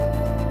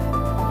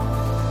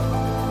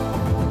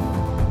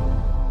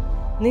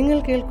നിങ്ങൾ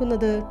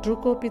കേൾക്കുന്നത് true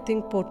copy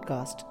think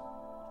podcast.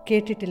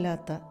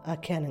 കേട്ടിട്ടില്ലാത്ത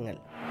ആഖ്യാനങ്ങൾ.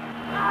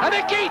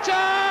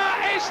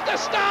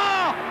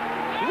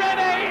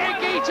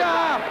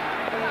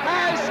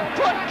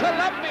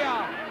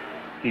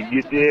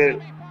 ടിഗ്ഗിറ്റിയെ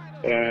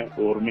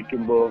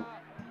ഓർമ്മിക്കുമ്പോ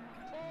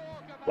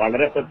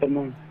വളരെ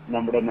പെട്ടെന്ന്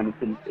നമ്മുടെ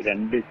മനസ്സിൽ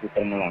രണ്ട്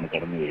ചിത്രങ്ങളാണ്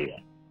കടന്നു വരിക.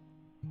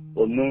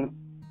 ഒന്ന്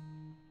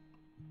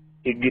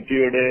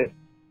ടിഗ്ഗിറ്റിയുടെ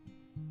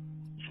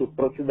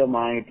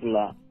സുപ്രസിദ്ധമായിട്ടുള്ള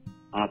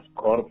ആ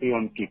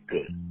സ്കോർപിയോൺ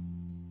കിക്ക്.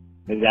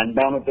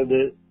 രണ്ടാമത്തത്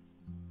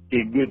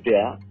ടിഗ്ഗിറ്റ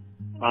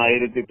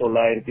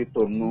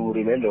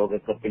 1990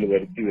 ലോകകപ്പിൽ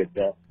വരുത്തിവെച്ച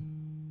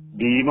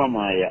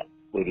ഭീമമായ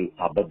ഒരു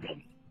അബദ്ധം.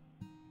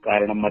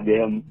 കാരണം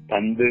അദ്ദേഹം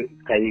പന്ത്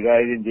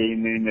കൈകാര്യം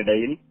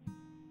ചെയ്യുന്നതിനിടയിൽ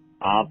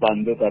ആ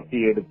പന്ത്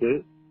തട്ടിയെടുത്ത്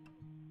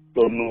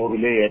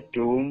 90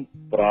 ഏറ്റവും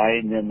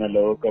പ്രായം ചെന്ന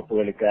ലോകകപ്പ്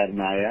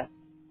കളിക്കാരനായ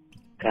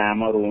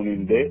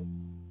കാമറൂണിന്റെ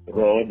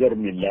റോജർ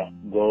മില്ല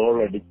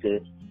ഗോളടിച്ച്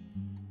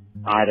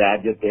ആ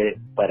രാജ്യത്തെ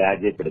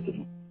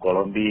പരാജയപ്പെടുത്തുന്നു,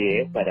 കൊളംബിയയെ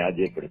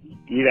പരാജയപ്പെടുത്തുന്നു.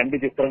 ഈ രണ്ട്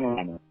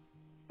ചിത്രങ്ങളാണ്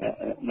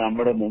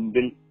നമ്മുടെ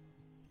മുമ്പിൽ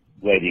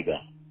വരിക.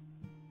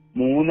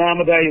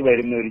 മൂന്നാമതായി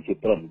വരുന്ന ഒരു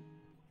ചിത്രം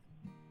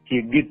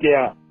ടിഗ്ഗിറ്റ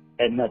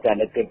എന്ന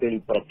തലക്കെട്ടിൽ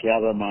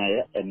പ്രഖ്യാതമായ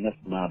NS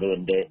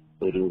മാധവന്റെ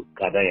ഒരു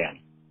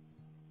കഥയാണ്.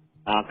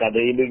 ആ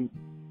കഥയിലും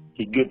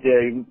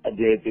ടിഗ്ഗിറ്റയും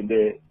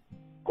അദ്ദേഹത്തിന്റെ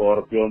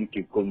സ്കോർപിയോൺ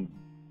കിക്കും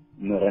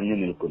നിറഞ്ഞു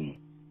നിൽക്കുന്നു.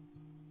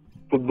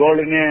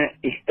 ഫുട്ബോളിനെ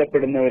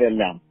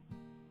ഇഷ്ടപ്പെടുന്നവരെല്ലാം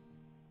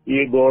ഈ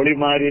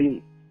ഗോളിമാരിൽ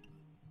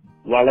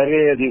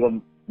വളരെയധികം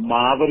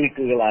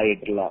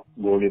മാവറിക്കുകളായിട്ടുള്ള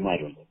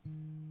ഗോളിമാരുണ്ട്.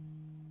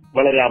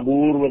 വളരെ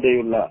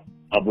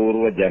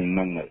അപൂർവ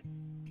ജന്മങ്ങൾ.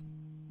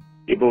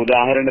 ഇപ്പൊ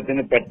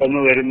ഉദാഹരണത്തിന്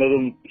പെട്ടെന്ന്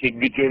വരുന്നതും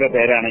ടിഗ്ഗിറ്റയുടെ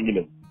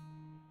പേരാണെങ്കിലും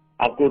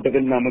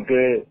അക്കൂട്ടത്തിൽ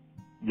നമുക്ക്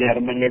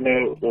ജർമ്മനിയുടെ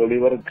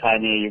ഒളിവർ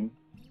ഖാനെയും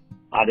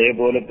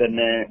അതേപോലെ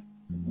തന്നെ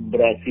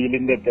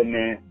ബ്രസീലിന്റെ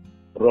തന്നെ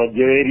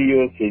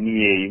റൊജേരിയോ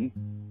സെനിയെയും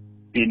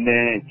പിന്നെ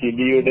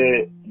ചിലിയുടെ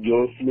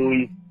ജോസ്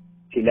ലൂയിസ്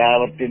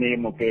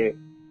ചിലാവർട്ടിനെയും ഒക്കെ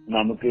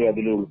നമുക്ക്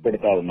അതിൽ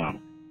ഉൾപ്പെടുത്താവുന്നതാണ്.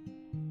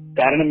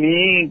 കാരണം ഈ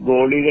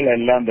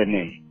ഗോളികളെല്ലാം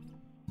തന്നെ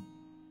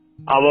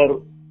അവർ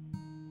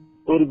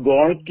ഒരു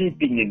ഗോൾ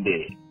കീപ്പിങ്ങിന്റെ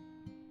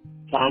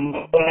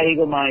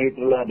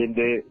സാമ്പ്രദായികമായിട്ടുള്ള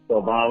അതിന്റെ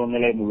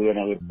സ്വഭാവങ്ങളെ മുഴുവൻ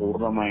അവർ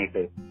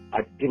പൂർണ്ണമായിട്ട്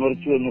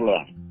അട്ടിമറിച്ചു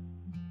എന്നുള്ളതാണ്.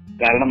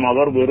 കാരണം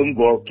അവർ വെറും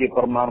ഗോൾ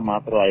കീപ്പർമാർ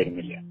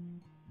മാത്രമായിരുന്നില്ല.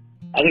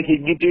 അത്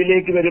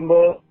ടിഗ്ഗിറ്റയിലേക്ക്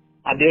വരുമ്പോ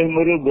അദ്ദേഹം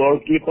ഒരു ഗോൾ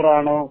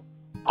കീപ്പറാണോ,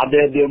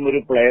 അദ്ദേഹം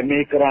ഒരു പ്ലേ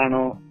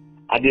മേക്കറാണോ,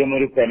 അദ്ദേഹം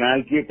ഒരു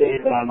പെനാൽറ്റി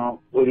ടേക്കറാണോ,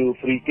 ഒരു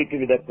ഫ്രീ കിക്ക്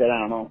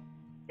വിദഗ്ധനാണോ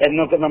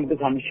എന്നൊക്കെ നമുക്ക്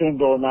സംശയം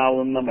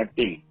തോന്നാവുന്ന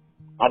മട്ടിൽ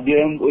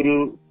അദ്ദേഹം ഒരു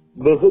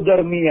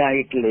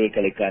ബഹുധർമ്മിയായിട്ടുള്ള ഒരു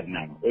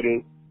കളിക്കാരനാണ്. ഒരു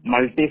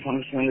മൾട്ടി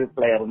ഫങ്ഷണൽ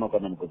പ്ലെയർ എന്നൊക്കെ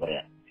നമുക്ക്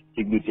പറയാം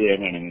ടിഗ്ഗിറ്റയെ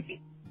വേണമെങ്കിൽ.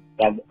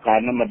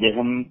 കാരണം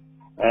അദ്ദേഹം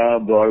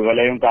ഗോൾ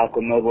വലയം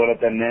കാക്കുന്നത് പോലെ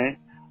തന്നെ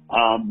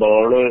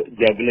ബോള്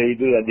ജഗിൾ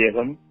ചെയ്ത്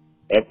അദ്ദേഹം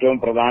ഏറ്റവും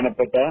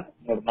പ്രധാനപ്പെട്ട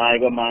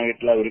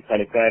നിർണായകമായിട്ടുള്ള ഒരു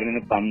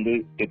കളിക്കാരന് പന്ത്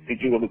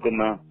എത്തിച്ചു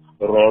കൊടുക്കുന്ന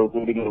റോൾ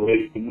കൂടി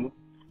നിർവഹിക്കുന്നു.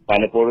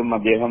 പലപ്പോഴും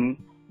അദ്ദേഹം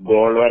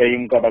ഗോൾ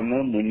വരയും കടന്ന്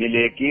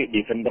മുന്നിലേക്ക്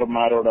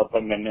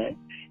ഡിഫൻഡർമാരോടൊപ്പം തന്നെ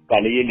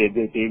കളിയിൽ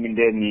എതിർ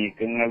ടീമിന്റെ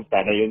നീക്കങ്ങൾ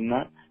തടയുന്ന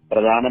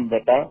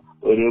പ്രധാനപ്പെട്ട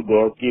ഒരു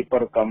ഗോൾ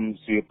കീപ്പർ കം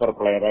സ്വീപ്പർ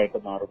പ്ലെയറായിട്ട്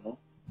മാറുന്നു.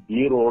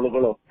 ഈ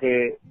റോളുകളൊക്കെ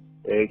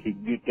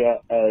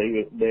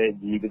ടിഗ്ഗിറ്റയുടെ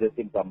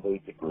ജീവിതത്തിൽ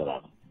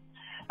സംഭവിച്ചിട്ടുള്ളതാണ്.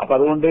 അപ്പൊ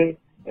അതുകൊണ്ട്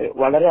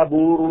വളരെ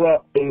അപൂർവ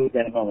ഒരു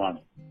ജന്മമാണ്.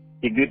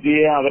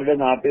 ടിഗ്ഗിറ്റയെ അവരുടെ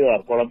നാട്ടുകാർ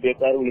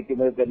കൊളംബിയക്കാർ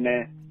വിളിക്കുന്നത് തന്നെ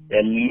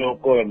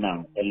എല്ലോക്കോ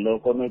എന്നാണ്.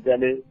 എല്ലോക്കോ എന്ന്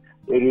വെച്ചാല്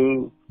ഒരു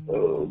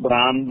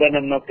ഭ്രാന്തൻ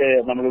എന്നൊക്കെ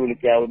നമ്മൾ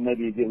വിളിക്കാവുന്ന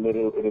രീതിയിലുള്ള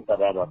ഒരു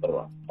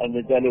കഥാപാത്രമാണ്. അതെന്ന്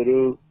വെച്ചാൽ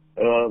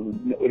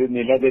ഒരു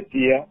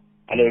നിലതെറ്റിയ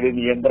അല്ലെ ഒരു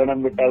നിയന്ത്രണം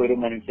വിട്ട ഒരു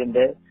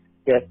മനുഷ്യന്റെ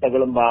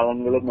ചേഷ്ടകളും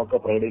ഭാവങ്ങളും ഒക്കെ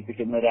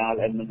പ്രകടിപ്പിക്കുന്ന ഒരാൾ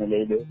എന്ന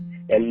നിലയിൽ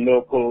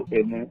എല്ലോക്കോ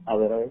എന്ന്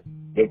അവർ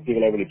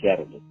വ്യക്തികളെ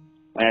വിളിക്കാറുണ്ട്.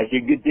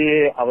 ടിഗ്ഗിറ്റയെ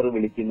അവർ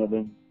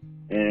വിളിക്കുന്നതും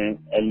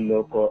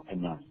എല്ലോക്കോ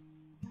എന്നാണ്.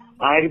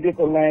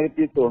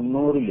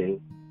 1990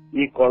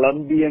 ഈ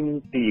കൊളംബിയൻ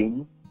ടീം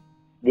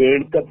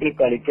വേൾഡ് കപ്പിൽ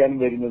കളിക്കാൻ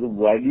വരുന്നത്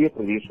വലിയ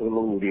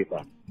പ്രതീക്ഷകളോട്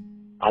കൂടിയിട്ടാണ്.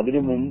 അതിനു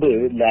മുമ്പ്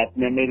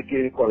ലാറ്റിൻ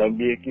അമേരിക്കയിൽ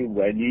കൊളംബിയക്ക്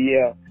വലിയ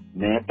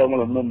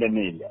നേട്ടങ്ങളൊന്നും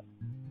തന്നെയില്ല.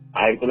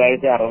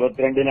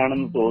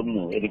 1962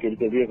 തോന്നുന്നു, എനിക്കൊരു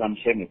ചെറിയ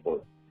സംശയം ഇപ്പോൾ.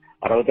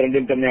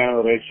 62 തന്നെയാണ്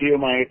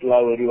റഷ്യയുമായിട്ടുള്ള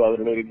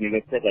അവരുടെ ഒരു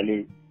മികച്ച കളി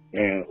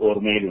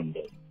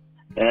ഓർമ്മയിലുണ്ട്.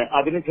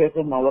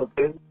 അതിനുശേഷം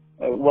അവർക്ക്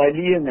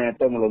വലിയ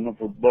നേട്ടങ്ങളൊന്നും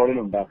ഫുട്ബോളിൽ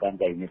ഉണ്ടാക്കാൻ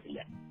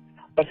കഴിഞ്ഞിട്ടില്ല.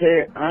 പക്ഷേ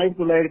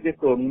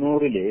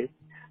 1990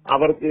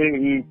 അവർക്ക്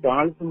ഈ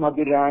ചാൾസ്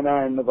മധുരാന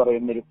എന്ന്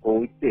പറയുന്ന ഒരു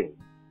കോച്ച്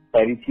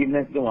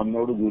പരിശീലനത്തിന്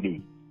വന്നതോടുകൂടി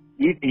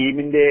ഈ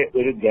ടീമിന്റെ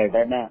ഒരു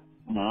ഘടന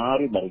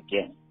മാറി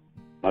മറിക്കാൻ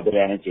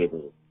മധുരാന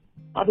ചെയ്തത്.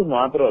 അത്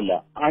മാത്രമല്ല,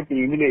 ആ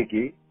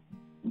ടീമിലേക്ക്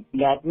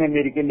ലാറ്റിൻ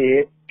അമേരിക്കയിലെ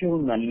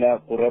ഏറ്റവും നല്ല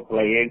കുറെ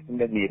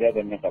പ്ലെയേഴ്സിന്റെ നിര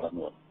തന്നെ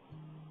കടന്നു വന്നു.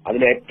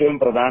 അതിലേറ്റവും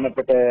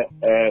പ്രധാനപ്പെട്ട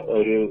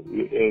ഒരു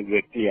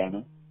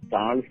വ്യക്തിയാണ്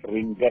ചാൾസ്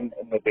റിങ്കൻ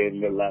എന്ന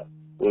പേരിലുള്ള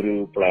ഒരു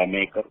പ്ലേ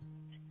മേക്കർ.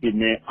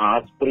 പിന്നെ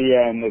ആസ്പ്രിയ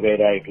എന്ന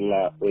പേരായിട്ടുള്ള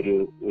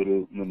ഒരു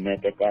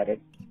മുന്നേറ്റക്കാരൻ.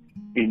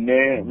 പിന്നെ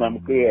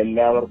നമുക്ക്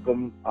എല്ലാവർക്കും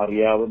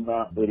അറിയാവുന്ന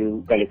ഒരു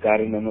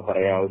കളിക്കാരൻ എന്ന്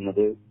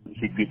പറയാവുന്നത്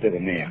ടിഗ്ഗിറ്റ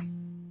തന്നെയാണ്.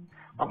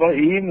 അപ്പൊ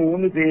ഈ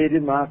 3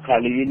 പേരും ആ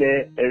കളിയിലെ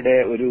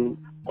ഒരു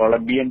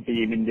കൊളംബിയൻ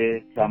ടീമിന്റെ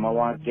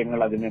സമവാക്യങ്ങൾ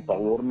അതിനെ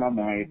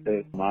പൂർണ്ണമായിട്ട്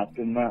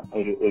മാറ്റുന്ന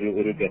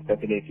ഒരു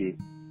ഘട്ടത്തിലേക്ക്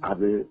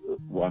അത്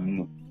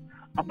വന്നു.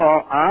 അപ്പൊ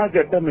ആ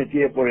ഘട്ടം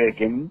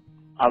എത്തിയപ്പോഴേക്കും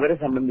അവരെ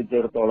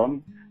സംബന്ധിച്ചിടത്തോളം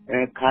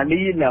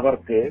കളിയിൽ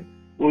അവർക്ക്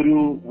ഒരു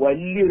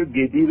വലിയൊരു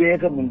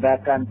ഗതിവേഗം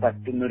ഉണ്ടാക്കാൻ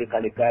പറ്റുന്ന ഒരു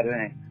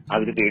കളിക്കാരനെ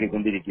അവർ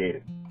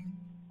തേടിക്കൊണ്ടിരിക്കുകയായിരുന്നു.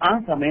 ആ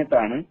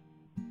സമയത്താണ്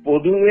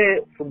പൊതുവെ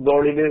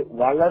ഫുട്ബോളില്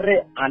വളരെ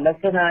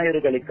അലസനായ ഒരു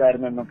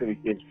കളിക്കാരൻ എന്നൊക്കെ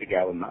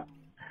വിശേഷിപ്പിക്കാവുന്ന,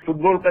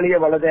 ഫുട്ബോൾ കളിയെ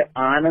വളരെ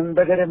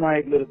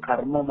ആനന്ദകരമായിട്ടുള്ള ഒരു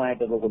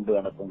കർമ്മമായിട്ടൊക്കെ കൊണ്ടു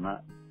നടക്കുന്ന,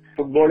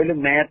 ഫുട്ബോളിൽ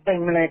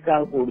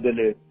നേട്ടങ്ങളെക്കാൾ കൂടുതൽ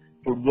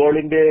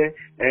ഫുട്ബോളിന്റെ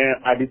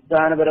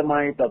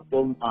അടിസ്ഥാനപരമായ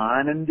തത്വം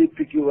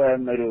ആനന്ദിപ്പിക്കുക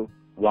എന്നൊരു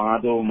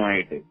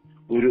വാദവുമായിട്ട്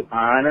ഒരു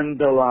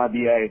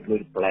ആനന്ദവാദിയായിട്ടുള്ള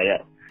ഒരു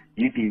പ്ലെയർ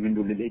ഈ ടീമിന്റെ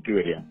ഉള്ളിലേക്ക്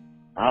വരിക.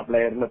 ആ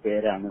പ്ലെയറുടെ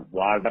പേരാണ്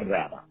വാൾഡർ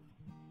രാമ.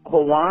 അപ്പൊ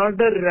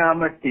വാൾഡർ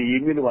രാമ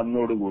ടീമിൽ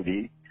വന്നതോടുകൂടി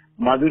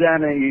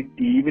മധുരാന ഈ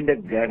ടീമിന്റെ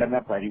ഘടന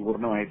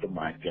പരിപൂർണമായിട്ട്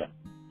മാറ്റുക.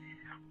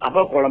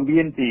 അപ്പൊ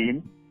കൊളംബിയൻ ടീം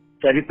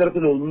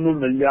ചരിത്രത്തിൽ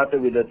ഒന്നുമില്ലാത്ത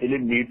വിധത്തിൽ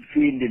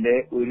മിഡ്ഫീൽഡിലെ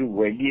ഒരു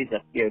വലിയ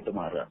ശക്തിയായിട്ട്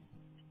മാറുക.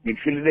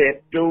 മിഡ്ഫീൽഡിലെ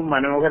ഏറ്റവും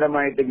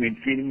മനോഹരമായിട്ട്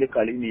മിഡ്ഫീൽഡിന്റെ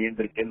കളി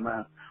നിയന്ത്രിക്കുന്ന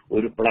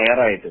ഒരു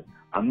പ്ലെയറായിട്ട്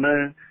അന്ന്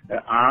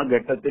ആ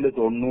ഘട്ടത്തിൽ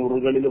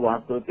 90കളിൽ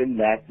വാസ്തവത്തിൽ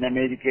ലാറ്റിൻ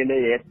അമേരിക്കയിലെ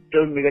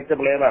ഏറ്റവും മികച്ച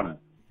പ്ലെയറാണ്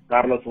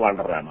കാർലോസ്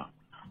വാൾഡർരാമ.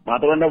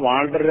 മാത്രമല്ല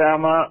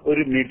വാൾഡർരാമ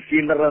ഒരു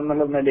മിഡ്ഫീൽഡർ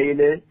എന്നുള്ള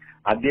നിലയിൽ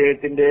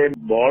അദ്ദേഹത്തിന്റെ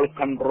ബോൾ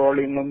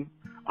കൺട്രോളിങ്ങും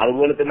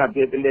അതുപോലെ തന്നെ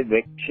അദ്ദേഹത്തിന്റെ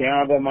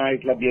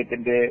വിഖ്യാതമായിട്ടുള്ള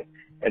അദ്ദേഹത്തിന്റെ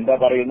എന്താ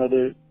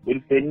പറയുന്നത് ഒരു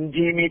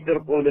സെന്റിമീറ്റർ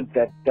പോലും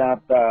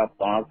തെറ്റാത്ത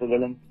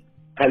പാസുകളും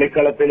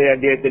കളിക്കളത്തിലെ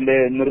അദ്ദേഹത്തിന്റെ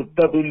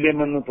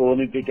നൃത്തതുല്യമെന്ന്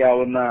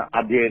തോന്നിപ്പിക്കാവുന്ന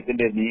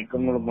അദ്ദേഹത്തിന്റെ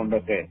നീക്കങ്ങളും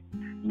കൊണ്ടൊക്കെ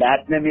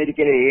ലാറ്റിൻ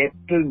അമേരിക്കയിലെ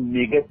ഏറ്റവും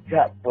മികച്ച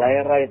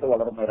പ്ലെയറായിട്ട്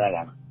വളർന്ന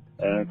ഒരാളാണ്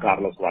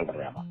കാർലോസ്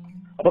വാൾഡർരാമ.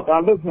 അപ്പൊ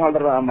കാർലോസ്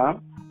വാൾഡർരാമ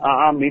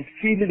ആ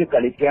മിഡ്ഫീൽഡിൽ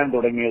കളിക്കാൻ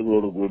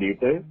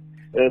തുടങ്ങിയതോടുകൂടിയിട്ട്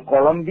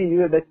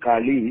കൊളംബിയയുടെ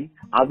കളി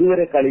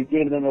അതുവരെ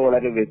കളിക്കുന്നതിൽ നിന്ന്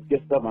വളരെ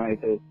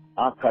വ്യത്യസ്തമായിട്ട്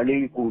ആ കളി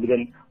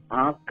കൂടുതൽ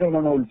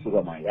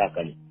ആക്രമണോത്സുകമായി. ആ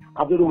കളി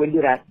അതൊരു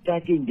വലിയൊരു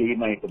അറ്റാക്കിംഗ്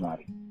ഗെയിമായിട്ട്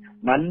മാറി.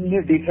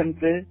 നല്ല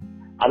ഡിഫൻസ്,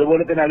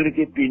 അതുപോലെ തന്നെ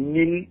അവർക്ക്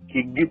പിന്നിൽ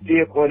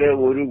ഹിഗ്ഗിറ്റിയെ പോലെ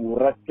ഒരു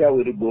ഉറച്ച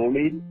ഒരു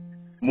ഗോളിയിൽ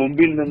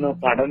മുമ്പിൽ നിന്ന്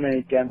പട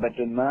നയിക്കാൻ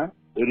പറ്റുന്ന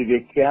ഒരു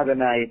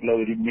വിഖ്യാതനായിട്ടുള്ള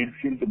ഒരു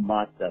മിഡ്ഫീൽഡ്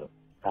മാസ്റ്റർ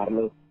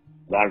കാർലോസ്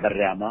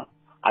വാൾഡർരാമ.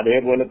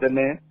 അതേപോലെ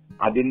തന്നെ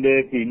അതിന്റെ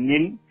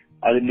പിന്നിൽ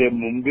അതിന്റെ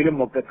മുമ്പിലും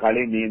ഒക്കെ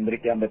കളി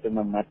നിയന്ത്രിക്കാൻ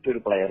പറ്റുന്ന മറ്റൊരു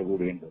പ്ലെയർ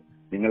കൂടിയുണ്ട്.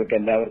 നിങ്ങൾക്ക്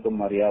എല്ലാവർക്കും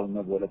അറിയാവുന്ന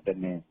പോലെ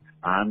തന്നെ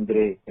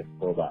ആന്ദ്രേ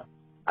എസ്കോബാർ.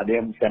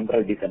 അദ്ദേഹം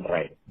സെൻട്രൽ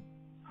ഡിഫൻഡറായിരുന്നു.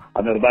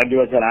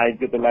 നിർഭാഗ്യവശാൽ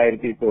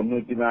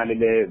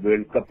 1994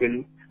 വേൾഡ് കപ്പിൽ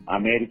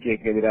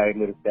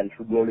അമേരിക്കയ്ക്കെതിരായുള്ള ഒരു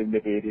സെൽഫ് ഗോളിന്റെ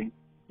പേരിൽ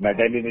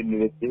മെഡലിന്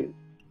വെച്ച്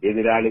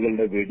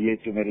എതിരാളികളുടെ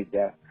വെടിയേറ്റ് മരിച്ച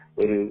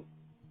ഒരു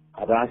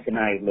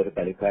ഹതാശനായുള്ള ഒരു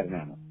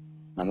കളിക്കാരനാണ്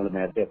നമ്മൾ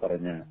നേരത്തെ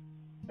പറഞ്ഞ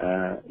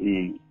ഈ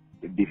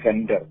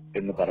ഡിഫൻഡർ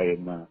എന്ന്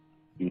പറയുന്ന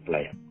ഈ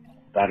പ്ലെയർ.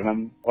 കാരണം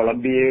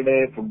കൊളംബിയയുടെ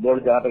ഫുട്ബോൾ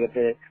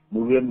ജാതകത്തെ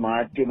മുഴുവൻ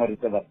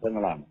മാറ്റിമറിച്ച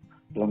വർഷങ്ങളാണ്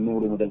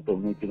 90 മുതൽ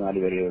 94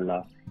 വരെയുള്ള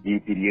ഈ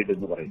പീരീഡ്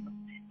എന്ന് പറയുന്നത്.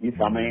 ഈ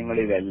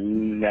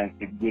സമയങ്ങളിലെല്ലാം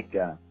ഹിഗ്ഗിറ്റ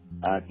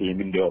ആ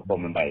ടീമിന്റെ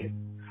ഒപ്പം ഉണ്ടായിരുന്നു.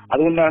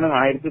 അതുകൊണ്ടാണ്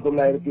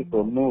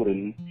 1990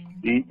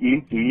 ഈ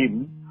ടീം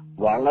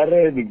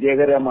വളരെ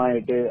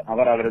വിജയകരമായിട്ട്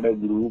അവർ അവരുടെ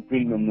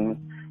ഗ്രൂപ്പിൽ നിന്ന്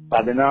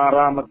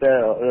 16ാമത്തെ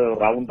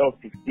റൗണ്ട് ഓഫ്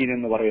 16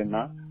 എന്ന് പറയുന്ന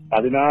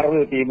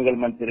 16 ടീമുകൾ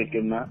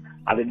മത്സരിക്കുന്ന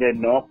അതിന്റെ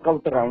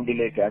നോക്കൌട്ട്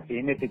റൗണ്ടിലേക്ക് ആ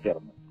ടീം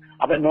എത്തിച്ചേർന്നു.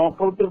 അപ്പൊ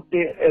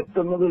നോക്കൌട്ട്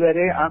എത്തുന്നത്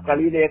വരെ ആ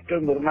കളിയിലെ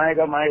ഏറ്റവും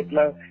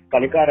നിർണായകമായിട്ടുള്ള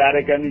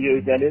കളിക്കാരൊക്കെയാണെന്ന്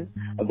ചോദിച്ചാൽ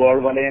ഗോൾ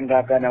വലയം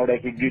കാക്കാൻ അവിടെ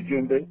ഹിഗ്ഗിറ്റി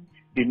ഉണ്ട്,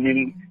 പിന്നിൽ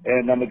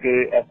നമുക്ക്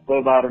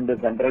എസ്കോബാർ ഉണ്ട്,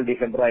 സെൻട്രൽ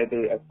ഡിഫൻഡറായിട്ട്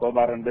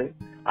എസ്കോബാർ ഉണ്ട്,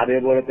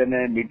 അതേപോലെ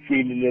തന്നെ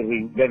മിഡ്ഫീൽഡിൽ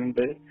റിംഗൻ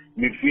ഉണ്ട്,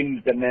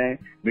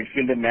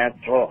 മിഡ്ഫീൽഡ്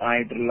മാസ്ട്രോ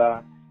ആയിട്ടുള്ള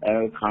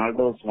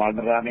കാർലോസ്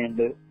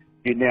വാൾഡർരാമയുണ്ട്,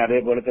 പിന്നെ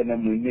അതേപോലെ തന്നെ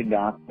മുന്നിൽ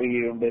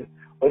ആസ്ട്രിയയുണ്ട്.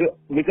 ഒരു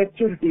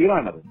മികച്ചൊരു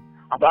ടീമാണത്.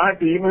 അപ്പൊ ആ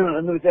ടീം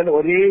എന്ന് വെച്ചാൽ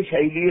ഒരേ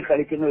ശൈലിയിൽ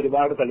കളിക്കുന്ന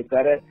ഒരുപാട്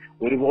കളിക്കാരെ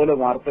ഒരുപോലെ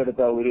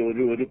വാർത്തെടുത്ത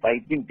ഒരു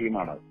ഫൈറ്റിംഗ്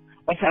ടീമാണത്.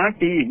 പക്ഷെ ആ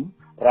ടീം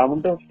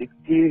റൗണ്ട് ഓഫ്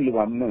 16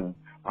 വന്ന്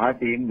ആ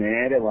ടീം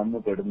നേരെ വന്ന്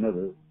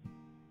പെടുന്നത്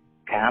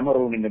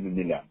കാമറൂണിന്റെ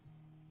മുന്നിലാണ്.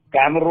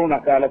 കാമറൂൺ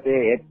അക്കാലത്തെ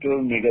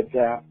ഏറ്റവും മികച്ച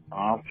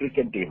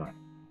ആഫ്രിക്കൻ ടീമാണ്.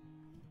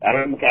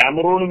 കാരണം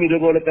കാമറൂണും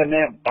ഇതുപോലെ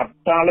തന്നെ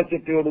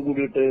പട്ടാളച്ചിട്ടയോട്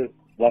കൂടിയിട്ട്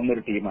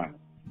വന്നൊരു ടീമാണ്.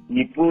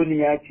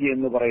 നിപ്പോനിയാച്ചി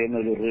എന്ന് പറയുന്ന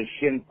ഒരു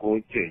റഷ്യൻ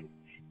കോച്ച്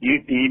ഈ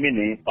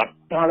ടീമിനെ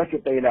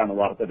പട്ടാളച്ചിട്ടയിലാണ്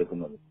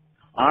വാർത്തെടുക്കുന്നത്.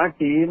 ആ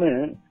ടീം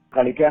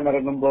കളിക്കാൻ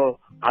ഇറങ്ങുമ്പോൾ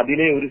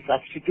അതിലെ ഒരു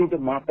സബ്സ്റ്റിറ്റ്യൂട്ട്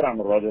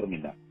മാത്രമാണ് റോജർ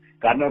മില്ലർ.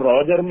 കാരണം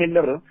റോജർ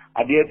മില്ലർ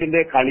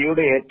അദ്ദേഹത്തിന്റെ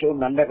കളിയുടെ ഏറ്റവും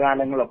നല്ല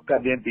കാലങ്ങളൊക്കെ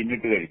അദ്ദേഹം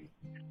പിന്നിട്ട് കഴിഞ്ഞു.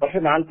 പക്ഷെ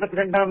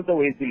 42ാമത്തെ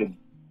വയസ്സിലും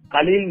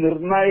കളിയിൽ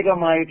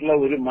നിർണായകമായിട്ടുള്ള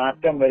ഒരു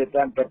മാറ്റം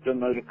വരുത്താൻ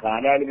പറ്റുന്ന ഒരു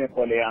കാലാളിനെ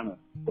പോലെയാണ്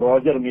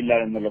റോജർ മില്ല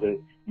എന്നുള്ളത്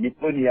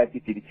നിപ്പോനിയാച്ചി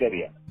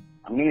തിരിച്ചറിയാണ്.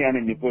 അങ്ങനെയാണ്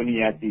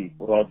നിപ്പോനിയാച്ചി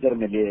റോജർ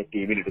മില്ലയെ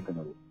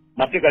ടീമിലെടുക്കുന്നത്.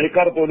 മറ്റു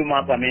കളിക്കാർ പോലും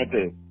ആ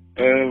സമയത്ത്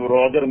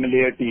റോജർ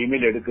മില്ലയെ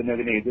ടീമിൽ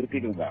എടുക്കുന്നതിനെ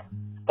എതിർത്തിരുന്നതാണ്.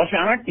 പക്ഷെ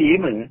ആ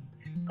ടീം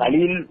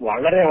കളിയിൽ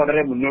വളരെ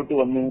വളരെ മുന്നോട്ട്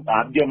വന്നു.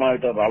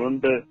 ആദ്യമായിട്ട്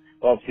റൗണ്ട്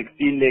ഓഫ്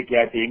 16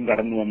 ആ ടീം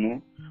കടന്നു വന്നു.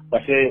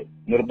 പക്ഷേ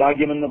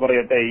നിർഭാഗ്യമെന്ന്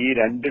പറയട്ടെ, ഈ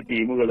രണ്ട്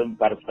ടീമുകളും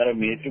പരസ്പരം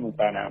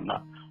ഏറ്റുമുട്ടാനാവുന്ന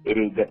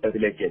ഒരു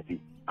ഘട്ടത്തിലേക്ക് എത്തി.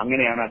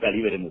 അങ്ങനെയാണ് ആ കളി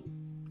വരുന്നത്.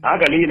 ആ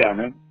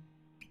കളിയിലാണ്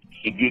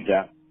ഹിഗ്വിറ്റ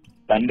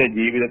തന്റെ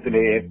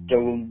ജീവിതത്തിലെ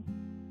ഏറ്റവും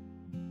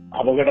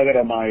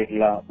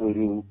അപകടകരമായിട്ടുള്ള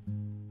ഒരു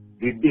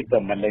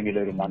വിഡ്ഢിത്തം അല്ലെങ്കിൽ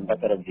ഒരു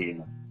മണ്ടത്തരം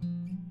ചെയ്യുന്നത്.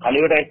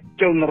 കളിയുടെ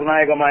ഏറ്റവും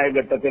നിർണായകമായ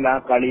ഘട്ടത്തിൽ ആ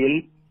കളിയിൽ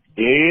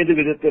ഏത്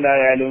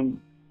വിധത്തിലായാലും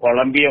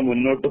കൊളംബിയ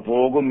മുന്നോട്ട്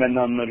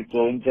പോകുമെന്നൊരു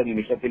തോന്നിച്ച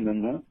നിമിഷത്തിൽ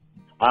നിന്ന്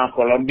ആ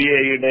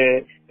കൊളംബിയയുടെ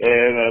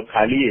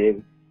കളിയെ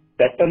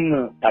പെട്ടെന്ന്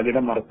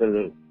തകിടം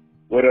മറിച്ചത്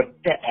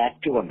ഒരൊറ്റ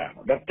ആക്ട് കൊണ്ടാണ്,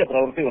 ഒരൊറ്റ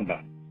പ്രവൃത്തി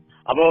കൊണ്ടാണ്.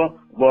 അപ്പോ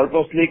ഗോൾ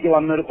പോസ്റ്റിലേക്ക്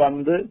വന്നൊരു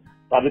പന്ത്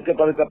പതുക്കെ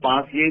പതുക്കെ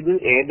പാസ്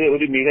ചെയ്ത്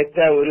ഒരു മികച്ച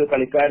ഒരു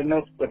കളിക്കാരന്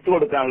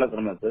പെട്ടുകൊടുക്കാനുള്ള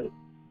ശ്രമത്ത്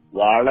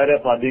വളരെ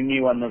പതുങ്ങി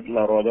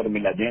വന്നിട്ടുള്ള റോജർ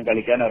മില്ല, അദ്ദേഹം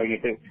കളിക്കാൻ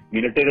ഇറങ്ങിയിട്ട്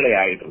മിനിറ്റുകളെ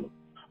ആയിട്ടുള്ളൂ.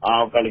 ആ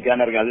കളിക്കാൻ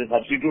ഇറങ്ങി, അത്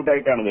സബ്സ്റ്റിറ്റ്യൂട്ട്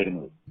ആയിട്ടാണ്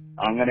വരുന്നത്.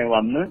 അങ്ങനെ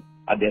വന്ന്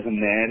അദ്ദേഹം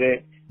നേരെ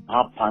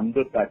ആ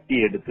പന്ത്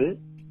തട്ടിയെടുത്ത്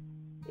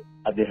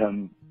അദ്ദേഹം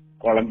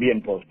കൊളംബിയൻ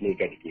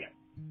പോസ്റ്റിലേക്ക് അടിക്കുകയാണ്.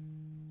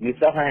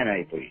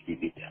 നിസ്സഹായനായി പോയി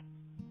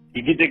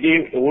ഹിഗ്വിറ്റയ്ക്ക്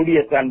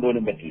ഓടിയെത്താൻ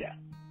പോലും പറ്റില്ല.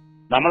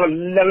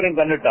 നമ്മളെല്ലാവരും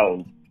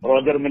കണ്ടിട്ടാവും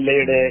റോജർ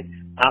മില്ലയുടെ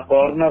ആ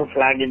കോർണർ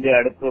ഫ്ലാഗിന്റെ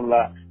അടുത്തുള്ള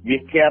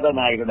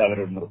വിഖ്യാതമായിട്ടുള്ള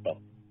അവരുടെ നൃത്തം.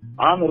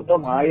 ആ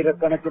നൃത്തം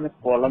ആയിരക്കണക്കിന്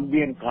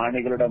കൊളംബിയൻ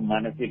കാണികളുടെ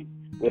മനസ്സിൽ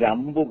ഒരു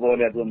അമ്പ്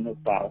പോലെ അതൊന്ന്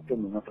തറച്ചു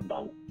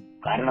നിന്നിട്ടുണ്ടാവും.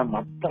 കാരണം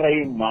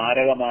അത്രയും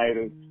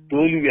മാരകമായൊരു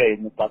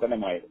തോൽവിയായിരുന്നു,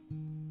 പതനമായിരുന്നു.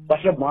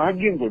 പക്ഷെ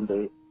ഭാഗ്യം കൊണ്ട്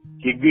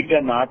ഹിഗ്വിറ്റ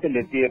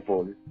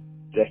നാട്ടിലെത്തിയപ്പോൾ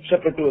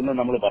രക്ഷപ്പെട്ടു എന്ന്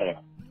നമ്മൾ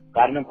പറയണം.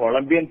 കാരണം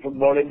കൊളംബിയൻ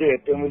ഫുട്ബോളിന്റെ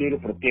ഏറ്റവും വലിയൊരു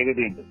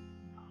പ്രത്യേകതയുണ്ട്.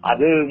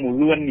 അത്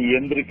മുഴുവൻ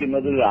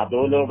നിയന്ത്രിക്കുന്നത്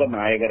അധോലോക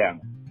നായകരാണ്.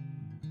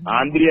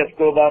 ആന്ദ്രി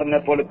എസ്കോബാറിനെ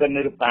പോലെ തന്നെ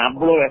ഒരു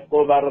പാബ്ലോ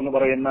എസ്കോബാർ എന്ന്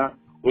പറയുന്ന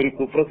ഒരു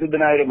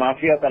കുപ്രസിദ്ധനായ ഒരു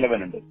മാഫിയ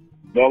തലവനുണ്ട്.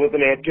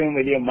 ലോകത്തിലെ ഏറ്റവും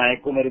വലിയ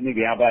മയക്കുമരുന്ന്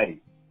വ്യാപാരി.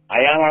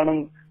 അയാളാണ്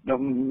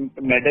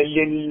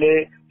മെഡല്യനിലെ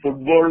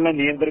ഫുട്ബോളിനെ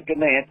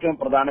നിയന്ത്രിക്കുന്ന ഏറ്റവും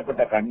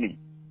പ്രധാനപ്പെട്ട കണ്ണി.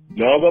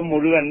 ലോകം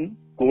മുഴുവൻ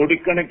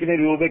കോടിക്കണക്കിന്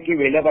രൂപയ്ക്ക്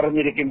വില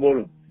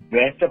പറഞ്ഞിരിക്കുമ്പോഴും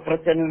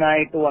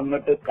വേഷപ്രച്ഛന്നനായിട്ട്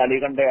വന്നിട്ട് കളി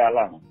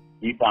കണ്ടയാളാണ്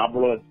ഈ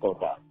പാബ്ലോ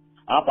എസ്കോബാർ.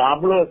 ആ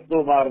പാബ്ലോ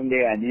എസ്കോബാറിന്റെ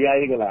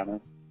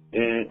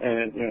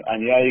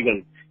അനുയായികൾ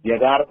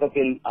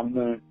യഥാർത്ഥത്തിൽ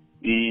അന്ന്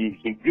ഈ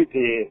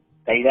ഹിഗ്വിറ്റയെ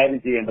കൈകാര്യം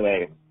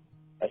ചെയ്യേണ്ടതായിരുന്നു.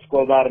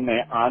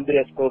 ആന്ദ്രി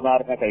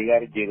എസ്കോബാറിനെ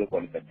കൈകാര്യം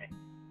ചെയ്തതുപോലെ തന്നെ.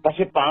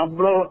 പക്ഷെ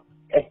പാബ്ലോ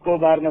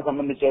എസ്കോബാറിനെ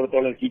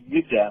സംബന്ധിച്ചിടത്തോളം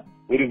ഹിഗ്വിറ്റ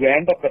ഒരു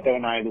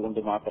വേണ്ടപ്പെട്ടവനായതുകൊണ്ട്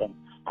മാത്രം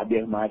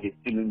അദ്ദേഹം ആ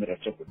ലിസ്റ്റിൽ നിന്ന്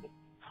രക്ഷപ്പെട്ടു.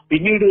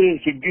 പിന്നീട്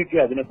ഹിഗ്വിറ്റ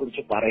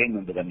അതിനെക്കുറിച്ച്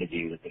പറയുന്നുണ്ട് തന്റെ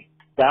ജീവിതത്തിൽ.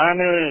 താൻ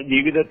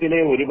ജീവിതത്തിലെ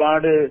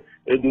ഒരുപാട്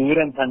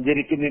ദൂരം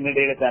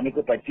സഞ്ചരിക്കുന്നതിനിടയിൽ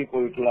തനിക്ക്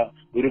പറ്റിപ്പോയിട്ടുള്ള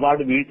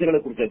ഒരുപാട് വീഴ്ചകളെ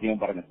കുറിച്ച് അദ്ദേഹം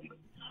പറഞ്ഞിട്ടുണ്ട്.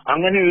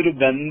 അങ്ങനെ ഒരു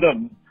ബന്ധം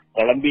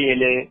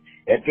കൊളംബിയയിലെ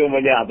ഏറ്റവും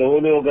വലിയ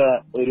അധോലോക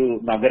ഒരു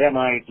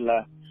നഗരമായിട്ടുള്ള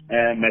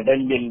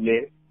മെഡല്യനിലെ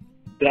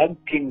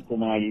ഡ്രഗ്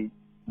കിങ്സുമായി,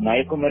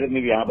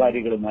 മയക്കുമരുന്ന്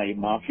വ്യാപാരികളുമായി,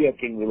 മാഫിയ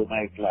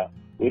കിങ്ങുകളുമായിട്ടുള്ള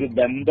ഒരു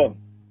ബന്ധം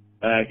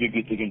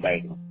ഹിഗ്വിറ്റയ്ക്ക്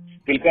ഉണ്ടായിരുന്നു.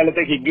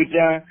 പിൽക്കാലത്ത് ഹിഗ്വിറ്റ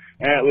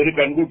ഒരു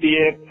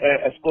പെൺകുട്ടിയെ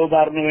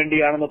എസ്കോബാറിന്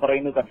വേണ്ടിയാണെന്ന്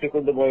പറയുന്നത്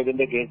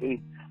തട്ടിക്കൊണ്ടുപോയതിന്റെ കേസിൽ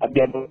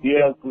അദ്ദേഹം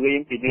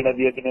പ്രതിയാക്കുകയും പിന്നീട്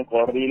അദ്ദേഹത്തിന്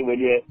കോടതിയിൽ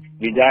വലിയ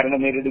വിചാരണ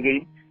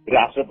നേരിടുകയും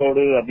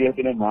രാഷ്ട്രത്തോട്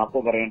അദ്ദേഹത്തിന് മാപ്പ്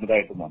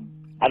പറയേണ്ടതായിട്ട് വന്നു.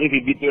 അത്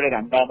ഹിഗ്വിറ്റയുടെ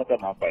രണ്ടാമത്തെ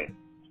മാപ്പായിരുന്നു.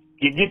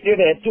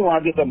 ഹിഗ്വിറ്റയുടെ ഏറ്റവും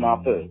ആദ്യത്തെ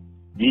മാപ്പ്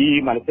ഈ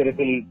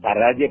മത്സരത്തിൽ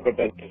പരാജയപ്പെട്ട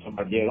ശേഷം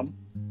അദ്ദേഹം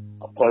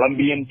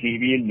കൊളംബിയൻ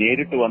ടിവിയിൽ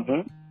നേരിട്ട് വന്ന്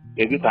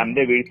ഇത്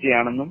തന്റെ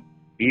വീഴ്ചയാണെന്നും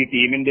ഈ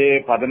ടീമിന്റെ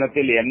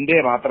പതനത്തിൽ എന്റെ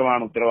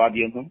മാത്രമാണ്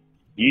ഉത്തരവാദിയെന്നും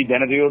ഈ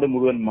ജനതയോട്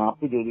മുഴുവൻ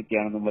മാപ്പ്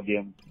ചോദിക്കുകയാണെന്നും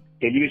അദ്ദേഹം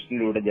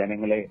ടെലിവിഷനിലൂടെ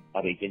ജനങ്ങളെ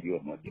അറിയിക്കേണ്ടി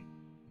വന്നു.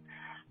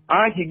 ആ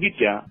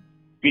ഹിഗ്വിറ്റ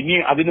പിന്നെ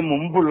അതിനു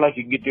മുമ്പുള്ള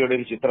ഹിഗ്വിറ്റയുടെ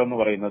ഒരു ചിത്രം എന്ന്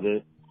പറയുന്നത്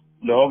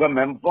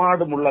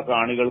ലോകമെമ്പാടുമുള്ള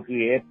കാണികൾക്ക്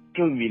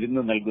ഏറ്റവും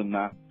വിരുന്ന് നൽകുന്ന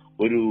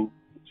ഒരു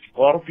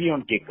സ്കോർപിയോൺ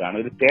കിക്കാണ്,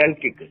 ഒരു തേൾ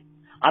കിക്ക്.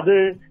 അത്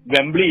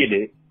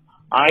വെംബ്ലിയില്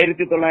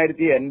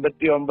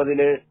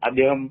 1989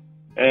 അദ്ദേഹം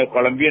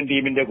കൊളംബിയൻ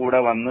ടീമിന്റെ കൂടെ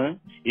വന്ന്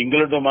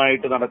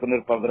ഇംഗ്ലണ്ടുമായിട്ട് നടക്കുന്ന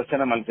ഒരു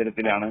പ്രദർശന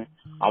മത്സരത്തിലാണ്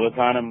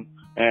അവസാനം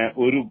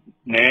ഒരു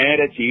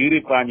നേരെ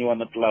ചീറിപ്പാഞ്ഞു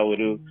വന്നിട്ടുള്ള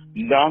ഒരു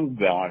ലോങ്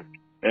ബോൾ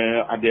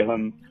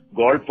അദ്ദേഹം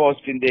ഗോൾ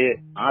പോസ്റ്റിന്റെ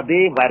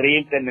അതേ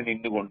വരയിൽ തന്നെ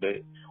നിന്നുകൊണ്ട്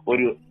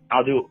ഒരു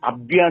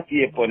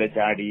അഭ്യാസിയെ പോലെ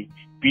ചാടി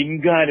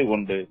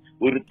പിൻകാലുകൊണ്ട്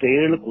ഒരു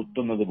തേള്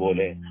കുത്തുന്നത്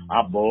പോലെ ആ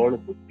ബോൾ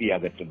കുത്തി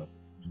അകറ്റുന്നത്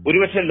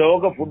ഒരുപക്ഷെ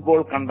ലോക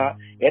ഫുട്ബോൾ കണ്ട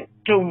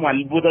ഏറ്റവും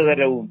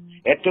അത്ഭുതകരവും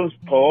ഏറ്റവും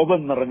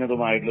സ്കോപം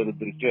നിറഞ്ഞതുമായിട്ടുള്ള ഒരു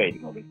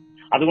ദൃശ്യമായിരുന്നു അത്.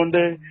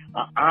 അതുകൊണ്ട്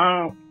ആ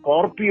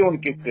സ്കോർപിയോൺ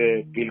കിക്ക്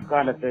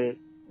പിൽക്കാലത്ത്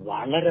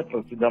വളരെ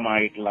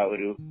പ്രസിദ്ധമായിട്ടുള്ള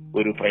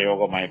ഒരു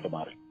പ്രയോഗമായിട്ട്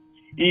മാറി.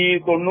 ഈ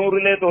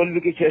 90-ലെ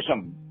തോൽവിക്ക് ശേഷം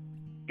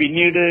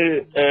പിന്നീട്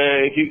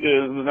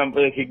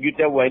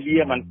ഹിഗ്വിറ്റ വലിയ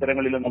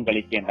മത്സരങ്ങളിലൊന്നും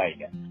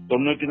കളിക്കേണ്ടായില്ല.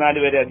 94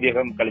 വരെ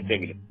അദ്ദേഹം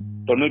കളിച്ചെങ്കിലും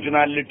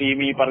 94 ടീം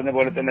ഈ പറഞ്ഞ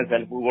പോലെ തന്നെ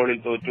സെൽഫ് ഗോളിൽ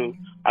തോറ്റു,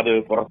 അത്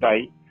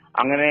പുറത്തായി.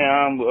 അങ്ങനെ ആ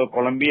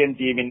കൊളംബിയൻ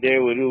ടീമിന്റെ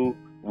ഒരു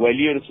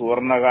വലിയൊരു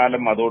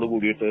സുവർണകാലം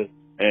അതോടുകൂടിയിട്ട്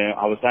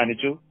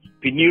അവസാനിച്ചു.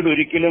 പിന്നീട്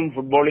ഒരിക്കലും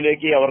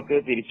ഫുട്ബോളിലേക്ക് അവർക്ക്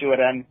തിരിച്ചു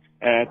വരാൻ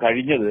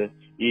കഴിഞ്ഞത്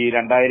ഈ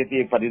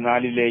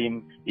 2014-ലെയും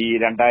ഈ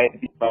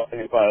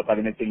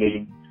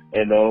 2018-ലെയും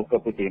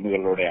ലോകകപ്പ്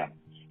ടീമുകളിലൂടെയാണ്.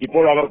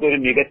 ഇപ്പോൾ അവർക്കൊരു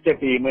മികച്ച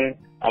ടീം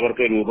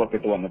അവർക്ക്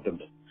രൂപപ്പെട്ടു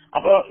വന്നിട്ടുണ്ട്.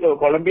 അപ്പൊ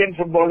കൊളംബിയൻ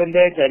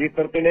ഫുട്ബോളിന്റെ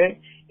ചരിത്രത്തിലെ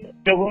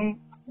ഏറ്റവും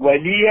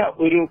വലിയ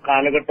ഒരു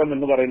കാലഘട്ടം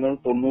എന്ന് പറയുന്നത്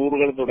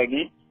 90-കൾ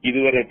തുടങ്ങി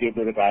ഇതുവരെ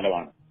എത്തിയിട്ടൊരു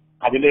കാലമാണ്.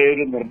 അതിലെ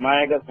ഒരു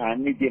നിർണായക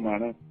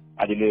സാന്നിധ്യമാണ്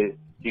അതില്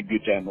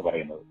ഹിഗ്വിറ്റ എന്ന്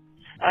പറയുന്നത്.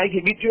 ആ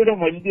ഹിഗ്വിറ്റയുടെ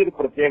വലിയൊരു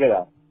പ്രത്യേകത,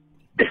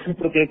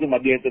 പ്രത്യേകിച്ചും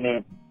അദ്ദേഹത്തിന്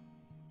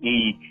ഈ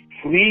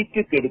ഫ്രീ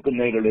കിക്ക്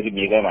എടുക്കുന്നതിലുള്ള ഒരു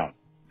മികവാണ്.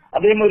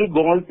 അദ്ദേഹം ഒരു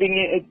ഗോൾ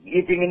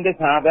കീപ്പിങ്ങിന്റെ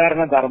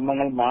സാധാരണ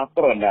ധർമ്മങ്ങൾ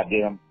മാത്രമല്ല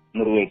അദ്ദേഹം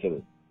നിർവഹിച്ചത്.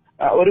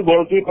 ഒരു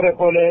ഗോൾ കീപ്പറെ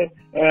പോലെ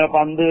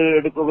പന്ത്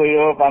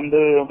എടുക്കുകയോ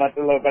പന്ത്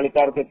മറ്റുള്ള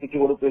കളിക്കാർക്ക് എത്തിച്ചു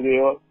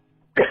കൊടുക്കുകയോ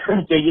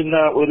ചെയ്യുന്ന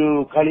ഒരു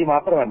കളി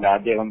മാത്രമല്ല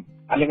അദ്ദേഹം,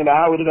 അല്ലെങ്കിൽ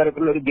ആ ഒരു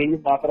തരത്തിലുള്ള ഒരു ഗെയിം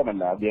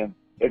മാത്രമല്ല അദ്ദേഹം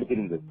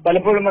എടുത്തിരുന്നത്.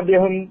 പലപ്പോഴും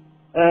അദ്ദേഹം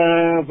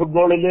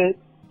ഫുട്ബോളില്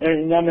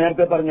ഞാൻ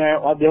നേരത്തെ പറഞ്ഞ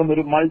അദ്ദേഹം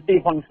ഒരു മൾട്ടി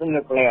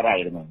ഫങ്ഷണൽ പ്ലെയർ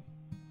ആയിരുന്നു.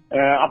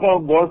 അപ്പോ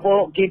ഗോൾ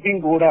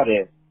കീപ്പിംഗ് കൂടാതെ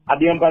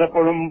അദ്ദേഹം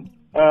പലപ്പോഴും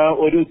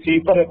ഒരു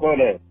സ്വീപ്പറെ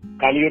പോലെ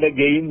കളിയുടെ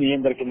ഗെയിം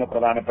നിയന്ത്രിക്കുന്ന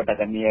പ്രധാനപ്പെട്ട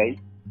കണ്ണിയായി.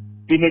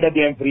 പിന്നീട്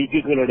അദ്ദേഹം ഫ്രീ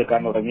കിക്കുകൾ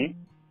എടുക്കാൻ തുടങ്ങി.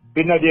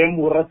 പിന്നെ അദ്ദേഹം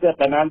ഉറച്ച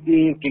പെനാൽറ്റി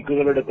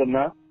കിക്കുകൾ എടുക്കുന്ന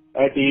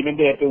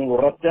ടീമിന്റെ ഏറ്റവും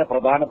ഉറച്ച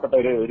പ്രധാനപ്പെട്ട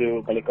ഒരു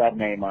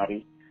കളിക്കാരനായി മാറി.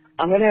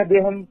 അങ്ങനെ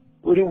അദ്ദേഹം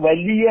ഒരു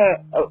വലിയ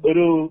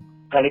ഒരു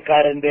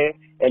കളിക്കാരന്റെ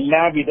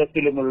എല്ലാ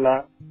വിധത്തിലുമുള്ള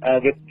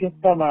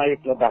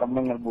വ്യത്യസ്തമായിട്ടുള്ള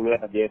ധർമ്മങ്ങൾ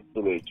മുഴുവൻ അദ്ദേഹം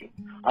നിർവഹിച്ചു.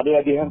 അത്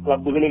അദ്ദേഹം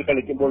ക്ലബ്ബുകളിൽ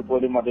കളിക്കുമ്പോൾ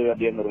പോലും അത്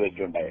അദ്ദേഹം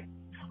നിർവഹിക്കുകയുണ്ടായി.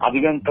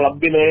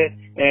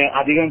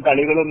 അധികം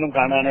കളികളൊന്നും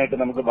കാണാനായിട്ട്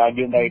നമുക്ക്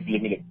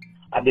ഭാഗ്യമുണ്ടായിട്ടില്ലെങ്കിലും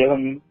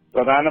അദ്ദേഹം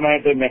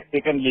പ്രധാനമായിട്ട്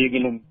മെക്സിക്കൻ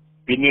ലീഗിലും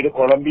പിന്നീട്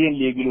കൊളംബിയൻ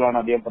ലീഗിലുമാണ്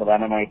അദ്ദേഹം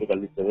പ്രധാനമായിട്ട്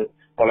കളിച്ചത്.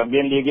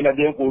 കൊളംബിയൻ ലീഗിൽ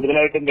അദ്ദേഹം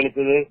കൂടുതലായിട്ടും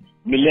കളിച്ചത്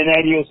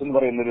മില്ലനാരിയോസ് എന്ന്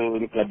പറയുന്ന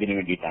ഒരു ക്ലബിന്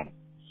വേണ്ടിയിട്ടാണ്.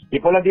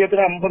 ഇപ്പോൾ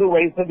അദ്ദേഹത്തിന് 50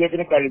 വയസ്സ്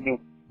അദ്ദേഹത്തിന് കഴിഞ്ഞു.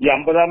 ഈ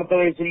 50ാമത്തെ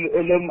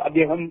വയസ്സിലും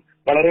അദ്ദേഹം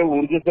വളരെ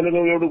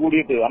ഊർജ്ജസ്വലതയോട്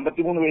കൂടിയിട്ട്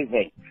 53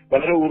 വയസ്സായി.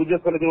 വളരെ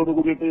ഊർജ്ജസ്വലതയോട്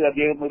കൂടിയിട്ട്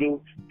അദ്ദേഹം ഒരു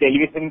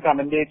ടെലിവിഷൻ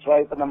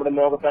കമന്റേറ്ററായിട്ട് നമ്മുടെ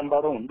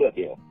ലോകത്തെമ്പാടും ഉണ്ട്.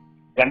 അദ്ദേഹം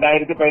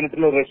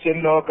 2018 റഷ്യൻ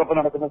ലോകകപ്പ്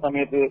നടക്കുന്ന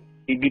സമയത്ത്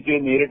ഹിഗ്വിറ്റയെ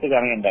നേരിട്ട്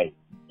കാണുകയുണ്ടായി.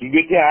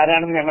 ഹിഗ്വിറ്റ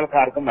ആരാണെന്ന് ഞങ്ങൾക്ക്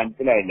ആർക്കും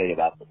മനസ്സിലായില്ല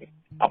യഥാർത്ഥത്തിൽ.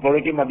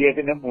 അപ്പോഴേക്കും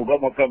അദ്ദേഹത്തിന്റെ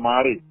മുഖമൊക്കെ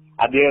മാറി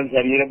അദ്ദേഹം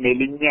ശരീരം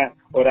മെലിഞ്ഞ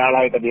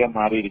ഒരാളായിട്ട് അദ്ദേഹം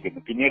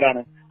മാറിയിരിക്കുന്നു.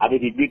 പിന്നീടാണ് അത്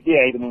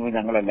ഹിഗ്വിറ്റയായിരുന്നു എന്ന്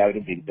ഞങ്ങൾ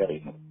എല്ലാവരും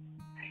തിരിച്ചറിയുന്നത്.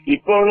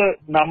 ഇപ്പോൾ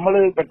നമ്മൾ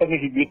പെട്ടെന്ന്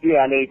ഹിഗ്വിറ്റയെ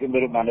ആലോചിക്കുമ്പോൾ,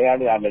 ഒരു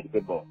മലയാളി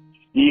ആലോചിക്കുമ്പോൾ,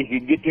 ഈ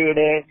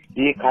ഹിഗ്വിറ്റയുടെ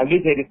ഈ കളി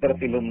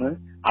ചരിത്രത്തിൽ നിന്ന്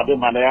അത്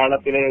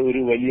മലയാളത്തിലെ ഒരു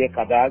വലിയ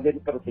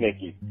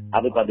കഥാചരിത്രത്തിലേക്ക്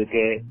അത്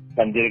പതുക്കെ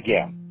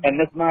സഞ്ചരിക്കുകയാണ്.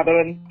 NS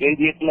മാധവൻ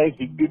എഴുതിയിട്ടുള്ള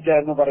ഹിഗ്വിറ്റ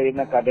എന്ന്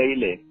പറയുന്ന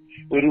കഥയിലെ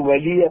ഒരു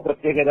വലിയ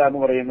പ്രത്യേകത എന്ന്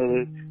പറയുന്നത്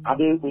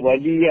അത്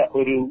വലിയ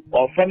ഒരു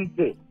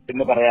ഒഫൻസ്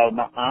എന്ന്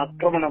പറയാവുന്ന,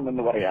 ആക്രമണം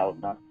എന്ന്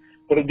പറയാവുന്ന,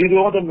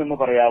 പ്രതിരോധം എന്ന്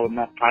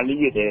പറയാവുന്ന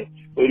കളിയുടെ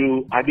ഒരു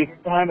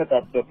അടിസ്ഥാന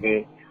തത്വത്തെ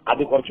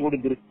അത് കുറച്ചുകൂടി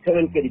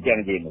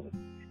ദൃശ്യവൽക്കരിക്കുകയാണ് ചെയ്യുന്നത്.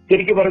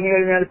 ശരിക്കും പറഞ്ഞു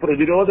കഴിഞ്ഞാൽ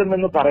പ്രതിരോധം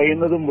എന്ന്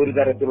പറയുന്നതും ഒരു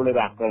തരത്തിലുള്ള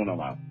ഒരു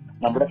ആക്രമണമാണ്.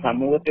 നമ്മുടെ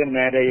സമൂഹത്തിന്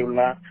നേരെയുള്ള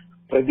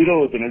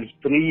പ്രതിരോധത്തിന് ഒരു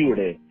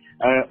സ്ത്രീയുടെ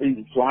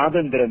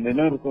സ്വാതന്ത്ര്യം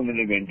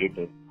നിലനിർത്തുന്നതിന്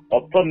വേണ്ടിയിട്ട്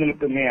ഒപ്പം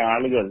നിൽക്കുന്ന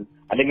ആളുകൾ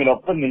അല്ലെങ്കിൽ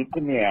ഒപ്പം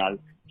നിൽക്കുന്നയാൾ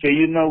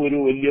ചെയ്യുന്ന ഒരു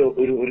വലിയ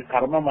ഒരു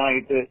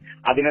കർമ്മമായിട്ട്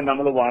അതിനെ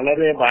നമ്മൾ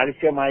വളരെ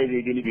ബാലിശ്യമായ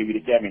രീതിയിൽ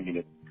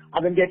വിവരിക്കാമെങ്കിലും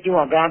അതിന്റെ ഏറ്റവും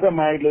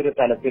അഗാധമായിട്ടുള്ള ഒരു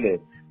തലത്തില്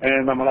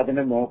നമ്മൾ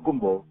അതിനെ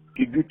നോക്കുമ്പോൾ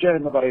ഹിഗ്വിറ്റ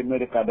എന്ന് പറയുന്ന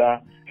ഒരു കഥ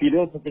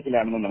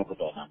ഫിലോസഫിക്കലാണെന്ന് നമുക്ക്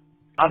തോന്നാം.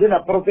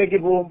 അതിനപ്പുറത്തേക്ക്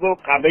പോകുമ്പോൾ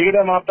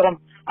കഥയുടെ മാത്രം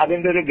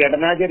അതിന്റെ ഒരു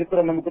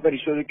ഘടനാചരിത്രം നമുക്ക്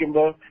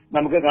പരിശോധിക്കുമ്പോൾ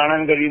നമുക്ക്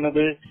കാണാൻ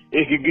കഴിയുന്നത്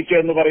ഈ ഹിഗ്വിറ്റ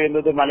എന്ന്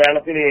പറയുന്നത്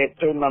മലയാളത്തിലെ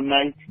ഏറ്റവും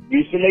നന്നായി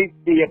വിഷ്വലൈസ്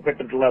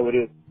ചെയ്യപ്പെട്ടിട്ടുള്ള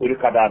ഒരു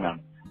കഥ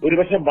എന്നാണ്.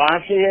 ഒരുപക്ഷെ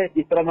ഭാഷയെ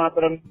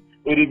ഇത്രമാത്രം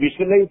ഒരു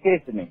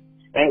വിഷ്വലൈസേഷന്,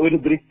 ഒരു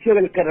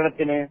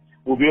ദൃശ്യവൽക്കരണത്തിന്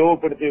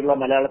ഉപയോഗപ്പെടുത്തിയുള്ള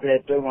മലയാളത്തിലെ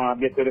ഏറ്റവും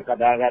ആദ്യത്തെ ഒരു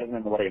കഥാകാരൻ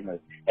എന്ന് പറയുന്നത്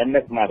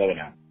NS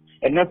മാധവനാണ്.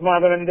 NS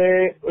മാധവന്റെ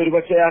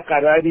ഒരുപക്ഷെ ആ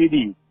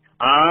കഥാരീതി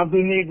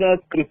ആധുനിക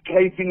സ്ക്രിപ്റ്റ്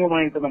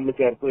റൈറ്റിംഗുമായിട്ട് നമ്മൾ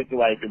ചേർത്ത് വെച്ച്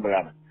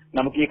വായിക്കുമ്പോഴാണ്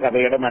നമുക്ക് ഈ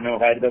കഥയുടെ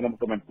മനോഹാരിത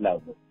നമുക്ക്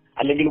മനസ്സിലാവുന്നത്.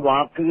 അല്ലെങ്കിൽ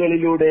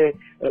വാക്കുകളിലൂടെ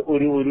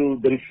ഒരു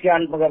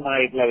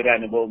ദൃശ്യാത്മകമായിട്ടുള്ള ഒരു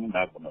അനുഭവം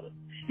ഉണ്ടാക്കുന്നത്.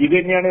 ഇത്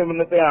തന്നെയാണ്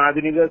ഇന്നത്തെ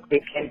ആധുനിക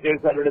സ്ക്രിപ്റ്റ്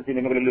റൈറ്റേഴ്സ് അവരുടെ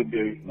സിനിമകളിൽ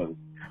ഉപയോഗിക്കുന്നത്.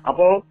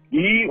 അപ്പോ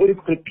ഈ ഒരു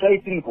സ്ക്രിപ്റ്റ്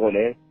റൈറ്റിംഗ്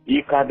പോലെ ഈ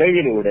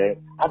കഥയിലൂടെ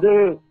അത്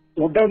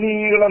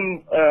ഉടനീളം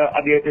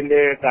അദ്ദേഹത്തിന്റെ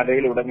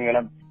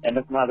കഥയിലുടനീളം,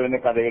 NS മാധവന്റെ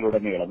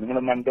കഥയിലുടനീളം നിങ്ങൾ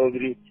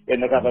മണ്ടോദരി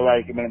എന്ന കഥ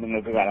വായിക്കുമ്പോൾ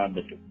നിങ്ങൾക്ക് കാണാൻ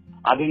പറ്റും.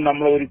 അതിൽ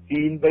നമ്മൾ ഒരു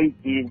സീൻ ബൈ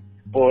സീൻ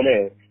പോലെ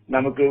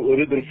നമുക്ക്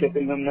ഒരു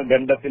ദൃശ്യത്തിൽ നിന്ന്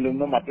ഖണ്ഡത്തിൽ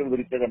നിന്ന് മറ്റൊരു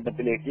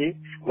ദൃശ്യഖണ്ഡത്തിലേക്ക്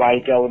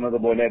വായിക്കാവുന്നത്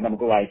പോലെ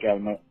നമുക്ക്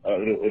വായിക്കാവുന്ന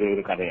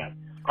ഒരു കഥയാണ്.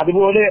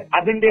 അതുപോലെ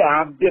അതിന്റെ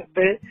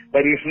ആദ്യത്തെ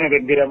പരീക്ഷണ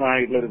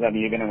ഗംഭീരമായിട്ടുള്ള ഒരു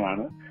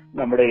സമീപനമാണ്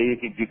നമ്മുടെ ഈ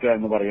ഹിഗ്വിറ്റ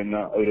എന്ന് പറയുന്ന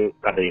ഒരു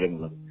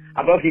കഥയിലുള്ളത്.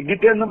 അപ്പൊ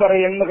ഹിഗ്വിറ്റ എന്ന്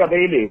പറയുന്ന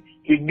കഥയില്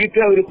ഹിഗ്വിറ്റ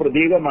ഒരു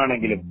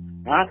പ്രതീകമാണെങ്കിലും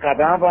ആ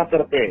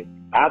കഥാപാത്രത്തെ,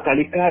 ആ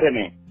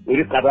കളിക്കാരനെ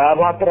ഒരു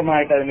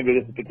കഥാപാത്രമായിട്ട് അതിനെ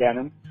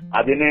വികസിപ്പിക്കാനും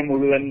അതിനെ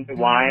മുഴുവൻ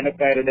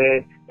വായനക്കാരുടെ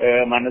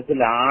മനസ്സിൽ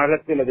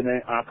ആഴത്തിൽ അതിന്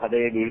ആ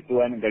കഥയെ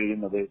വീഴ്ത്തുവാനും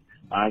കഴിയുന്നത്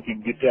ആ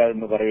ഹിഗ്വിറ്റ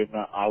എന്ന് പറയുന്ന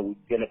ആ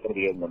ഉജ്ജ്വല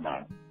പ്രതീകം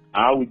കൊണ്ടാണ്.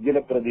 ആ ഉജ്ജ്വല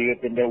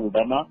പ്രതീകത്തിന്റെ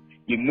ഉടമ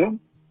ഇന്നും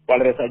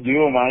വളരെ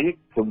സജീവമായി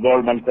ഫുട്ബോൾ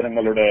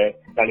മത്സരങ്ങളുടെ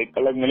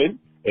കളിക്കളങ്ങളിൽ,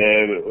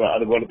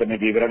 അതുപോലെ തന്നെ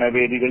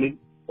വിവരണവേദികളിൽ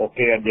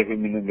ഒക്കെ അദ്ദേഹം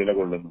ഇന്ന്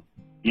നിലകൊള്ളുന്നു.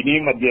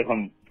 ഇനിയും അദ്ദേഹം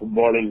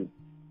ഫുട്ബോളിൽ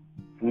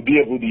പുതിയ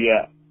പുതിയ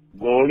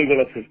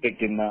ഗോളുകളെ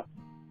സൃഷ്ടിക്കുന്ന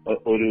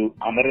ഒരു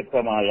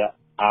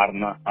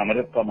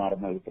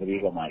അമരത്വമാർന്ന ഒരു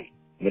പ്രതീകമായി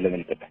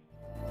നിലനിൽക്കട്ടെ.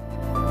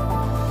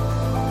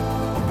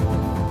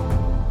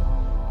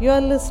 You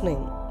are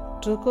listening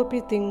to Copy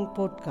Think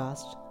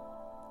Podcast,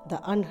 The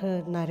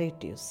Unheard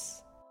Narratives.